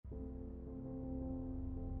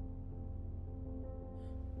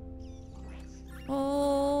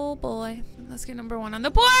Let's get number 1 on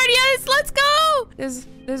the board. Yes, let's go. There's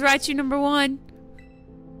Raichu number 1.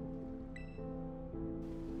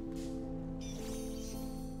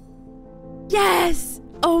 Yes.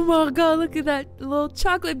 Oh my god, look at that little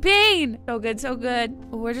chocolate bean. So good, so good.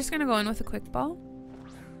 We're just gonna go in with a quick ball.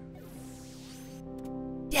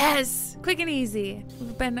 Yes, quick and easy.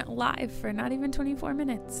 We've been live for not even 24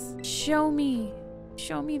 minutes. Show me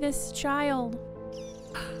this child.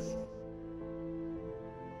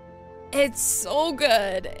 It's so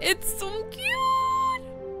good. It's so cute.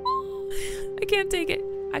 I can't take it.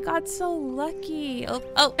 I got so lucky.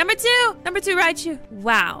 Oh, number 2 Raichu.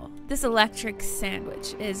 Wow, this electric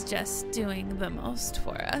sandwich is just doing the most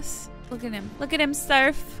for us. Look at him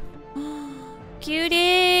surf.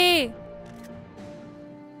 Cutie.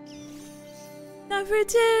 Number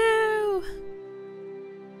 2.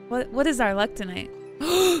 What is our luck tonight?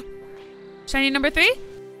 Shiny number 3.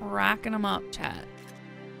 Racking them up, chat.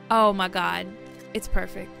 Oh my god, it's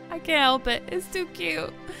perfect. I can't help it. It's too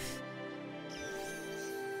cute.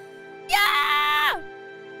 Yeah!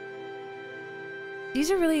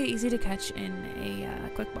 These are really easy to catch in a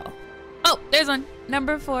quick ball. Oh, there's one.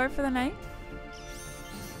 Number 4 for the night.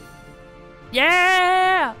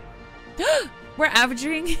 Yeah! We're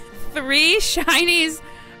averaging 3 shinies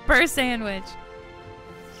per sandwich.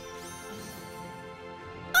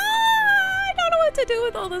 I don't know what to do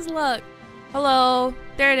with all this luck. Hello.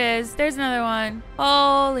 There it is. There's another one.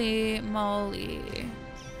 Holy moly.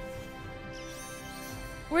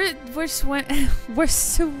 We're swimming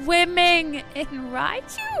in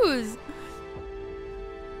Raichus.